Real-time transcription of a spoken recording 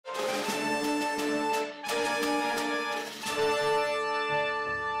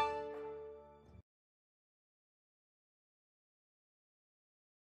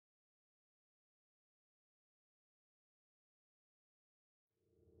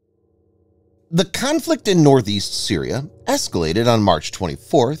The conflict in northeast Syria escalated on March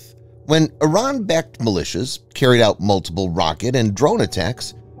 24th when Iran-backed militias carried out multiple rocket and drone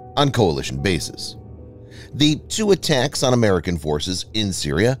attacks on coalition bases. The two attacks on American forces in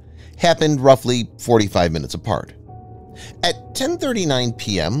Syria happened roughly 45 minutes apart. At 10:39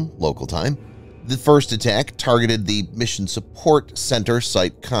 p.m. local time, the first attack targeted the Mission Support Center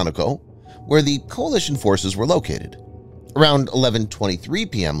site Conoco, where the coalition forces were located. Around 11:23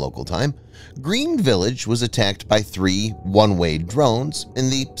 p.m. local time, Green Village was attacked by 3 one-way drones in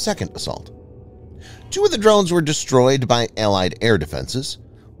the second assault. 2 of the drones were destroyed by Allied air defenses.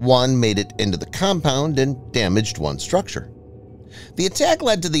 1 made it into the compound and damaged 1 structure. The attack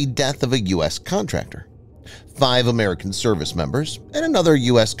led to the death of a U.S. contractor. 5 American service members and another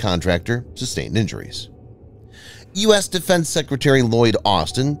U.S. contractor sustained injuries. U.S. Defense Secretary Lloyd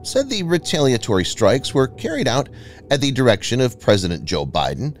Austin said the retaliatory strikes were carried out at the direction of President Joe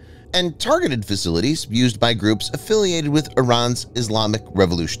Biden and targeted facilities used by groups affiliated with Iran's Islamic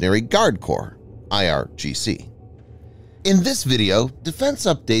Revolutionary Guard Corps, IRGC. In this video, Defense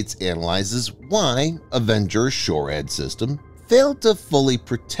Updates analyzes why Avenger SHORAD system failed to fully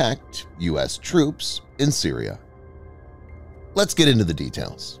protect U.S. troops in Syria. Let's get into the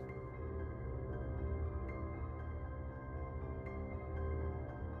details.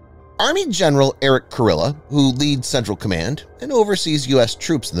 Army General Eric Kurilla, who leads Central Command and oversees U.S.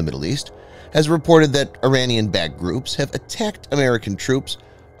 troops in the Middle East, has reported that Iranian-backed groups have attacked American troops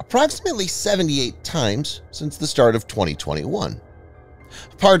approximately 78 times since the start of 2021.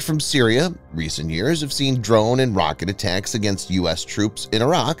 Apart from Syria, recent years have seen drone and rocket attacks against U.S. troops in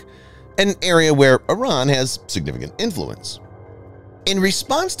Iraq, an area where Iran has significant influence. In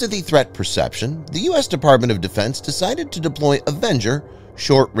response to the threat perception, the U.S. Department of Defense decided to deploy Avenger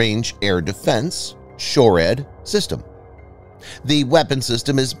Short-Range Air Defense SHORAD system. The weapon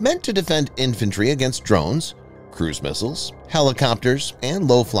system is meant to defend infantry against drones, cruise missiles, helicopters, and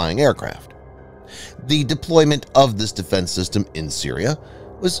low-flying aircraft. The deployment of this defense system in Syria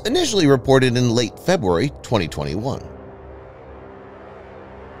was initially reported in late February 2021.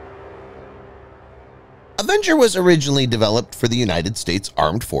 Avenger was originally developed for the United States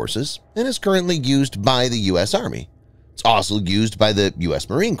Armed Forces and is currently used by the U.S. Army. It's also used by the U.S.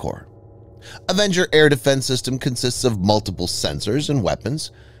 Marine Corps. Avenger Air Defense System consists of multiple sensors and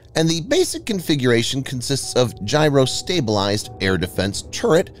weapons, and the basic configuration consists of gyro-stabilized air defense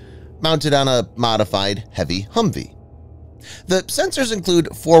turret mounted on a modified heavy Humvee. The sensors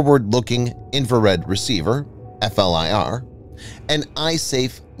include forward-looking infrared receiver, FLIR, an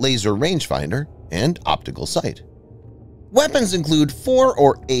eye-safe laser rangefinder, and optical sight. Weapons include 4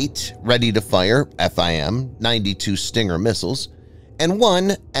 or 8 ready-to-fire FIM-92 Stinger missiles and 1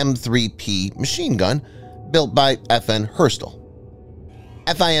 M3P machine gun built by FN Herstal.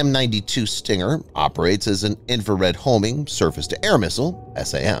 FIM-92 Stinger operates as an infrared homing surface-to-air missile,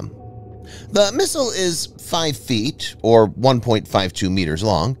 SAM. The missile is 5 feet or 1.52 meters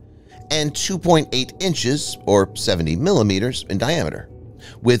long and 2.8 inches or 70 millimeters in diameter,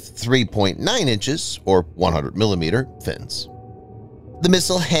 with 3.9 inches or 100 millimeter fins. The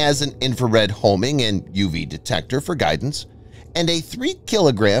missile has an infrared homing and UV detector for guidance and a 3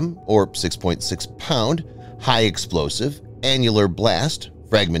 kilogram or 6.6 pound high explosive annular blast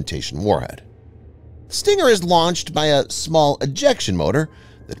fragmentation warhead. Stinger is launched by a small ejection motor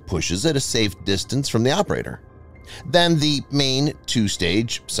that pushes at a safe distance from the operator. Then the main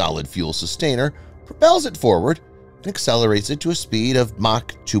 2-stage solid fuel sustainer propels it forward and accelerates it to a speed of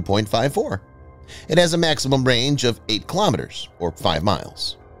Mach 2.54. It has a maximum range of 8 kilometers or 5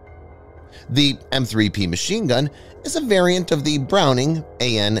 miles. The M3P machine gun is a variant of the Browning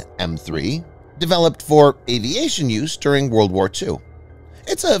AN-M3, developed for aviation use during World War II.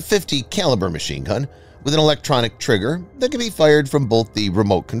 It's a 50 caliber machine gun with an electronic trigger that can be fired from both the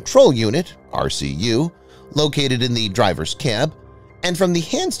remote control unit, RCU, located in the driver's cab, and from the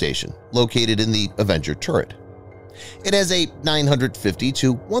hand station located in the Avenger turret. It has a 950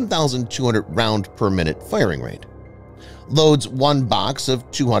 to 1,200 round per minute firing rate. Loads 1 box of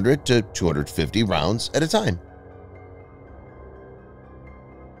 200 to 250 rounds at a time.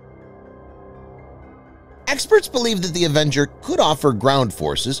 Experts believe that the Avenger could offer ground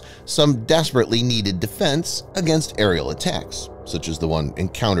forces some desperately needed defense against aerial attacks, such as the one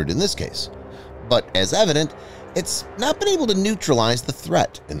encountered in this case. But as evident, it's not been able to neutralize the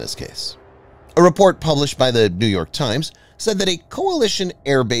threat in this case. A report published by the New York Times said that a coalition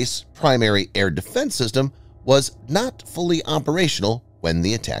airbase primary air defense system was not fully operational when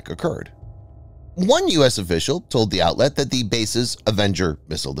the attack occurred. One U.S. official told the outlet that the base's Avenger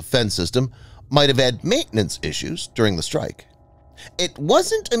missile defense system might have had maintenance issues during the strike. It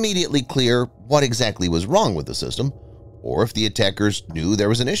wasn't immediately clear what exactly was wrong with the system, or if the attackers knew there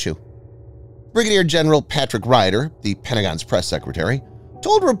was an issue. Brigadier General Patrick Ryder, the Pentagon's press secretary,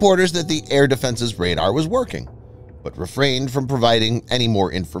 told reporters that the air defense's radar was working, but refrained from providing any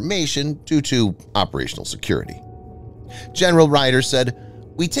more information due to operational security. General Ryder said,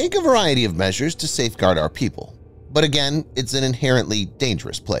 "We take a variety of measures to safeguard our people, but again, it's an inherently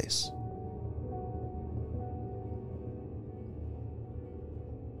dangerous place."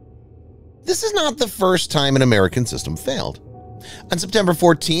 This is not the first time an American system failed. On September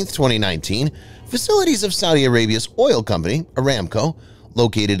 14, 2019, facilities of Saudi Arabia's oil company, Aramco,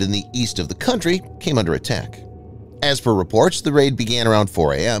 located in the east of the country, came under attack. As per reports, the raid began around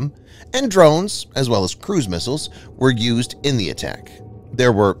 4 a.m., and drones, as well as cruise missiles, were used in the attack.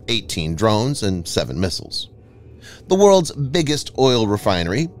 There were 18 drones and 7 missiles. The world's biggest oil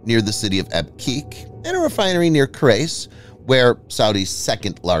refinery near the city of Abqaiq and a refinery near Khurais, where Saudi's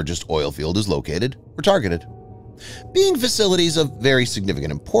second-largest oil field is located, were targeted. Being facilities of very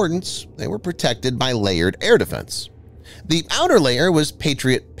significant importance, they were protected by layered air defense. The outer layer was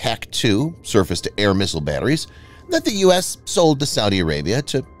Patriot PAC-2 surface-to-air missile batteries that the U.S. sold to Saudi Arabia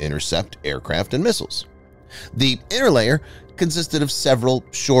to intercept aircraft and missiles. The inner layer consisted of several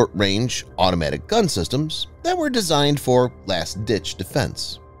short-range automatic gun systems that were designed for last-ditch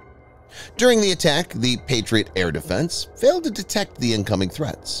defense. During the attack, the Patriot air defense failed to detect the incoming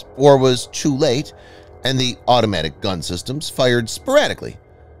threats, or was too late, and the automatic gun systems fired sporadically,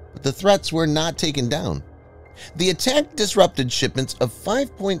 but the threats were not taken down. The attack disrupted shipments of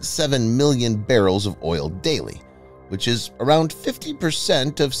 5.7 million barrels of oil daily, which is around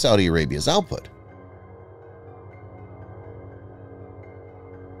 50% of Saudi Arabia's output.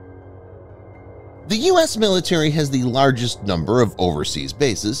 The U.S. military has the largest number of overseas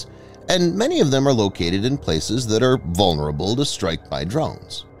bases, and many of them are located in places that are vulnerable to strike by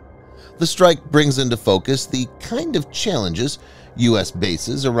drones. The strike brings into focus the kind of challenges U.S.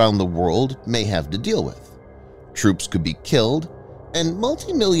 bases around the world may have to deal with. Troops could be killed, and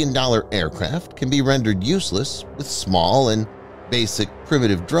multi-million-dollar aircraft can be rendered useless with small and basic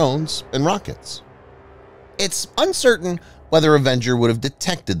primitive drones and rockets. It's uncertain whether Avenger would have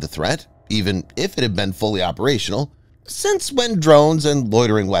detected the threat, even if it had been fully operational, since when drones and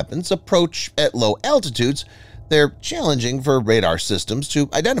loitering weapons approach at low altitudes, they're challenging for radar systems to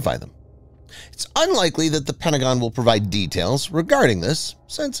identify them. It's unlikely that the Pentagon will provide details regarding this,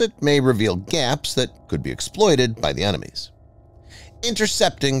 since it may reveal gaps that could be exploited by the enemies.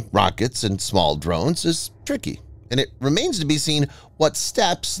 Intercepting rockets and small drones is tricky, and it remains to be seen what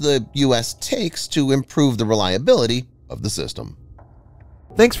steps the U.S. takes to improve the reliability of the system.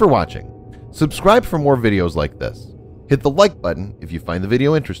 Thanks for watching. Subscribe for more videos like this. Hit the like button if you find the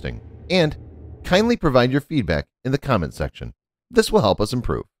video interesting, and kindly provide your feedback in the comment section. This will help us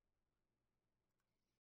improve.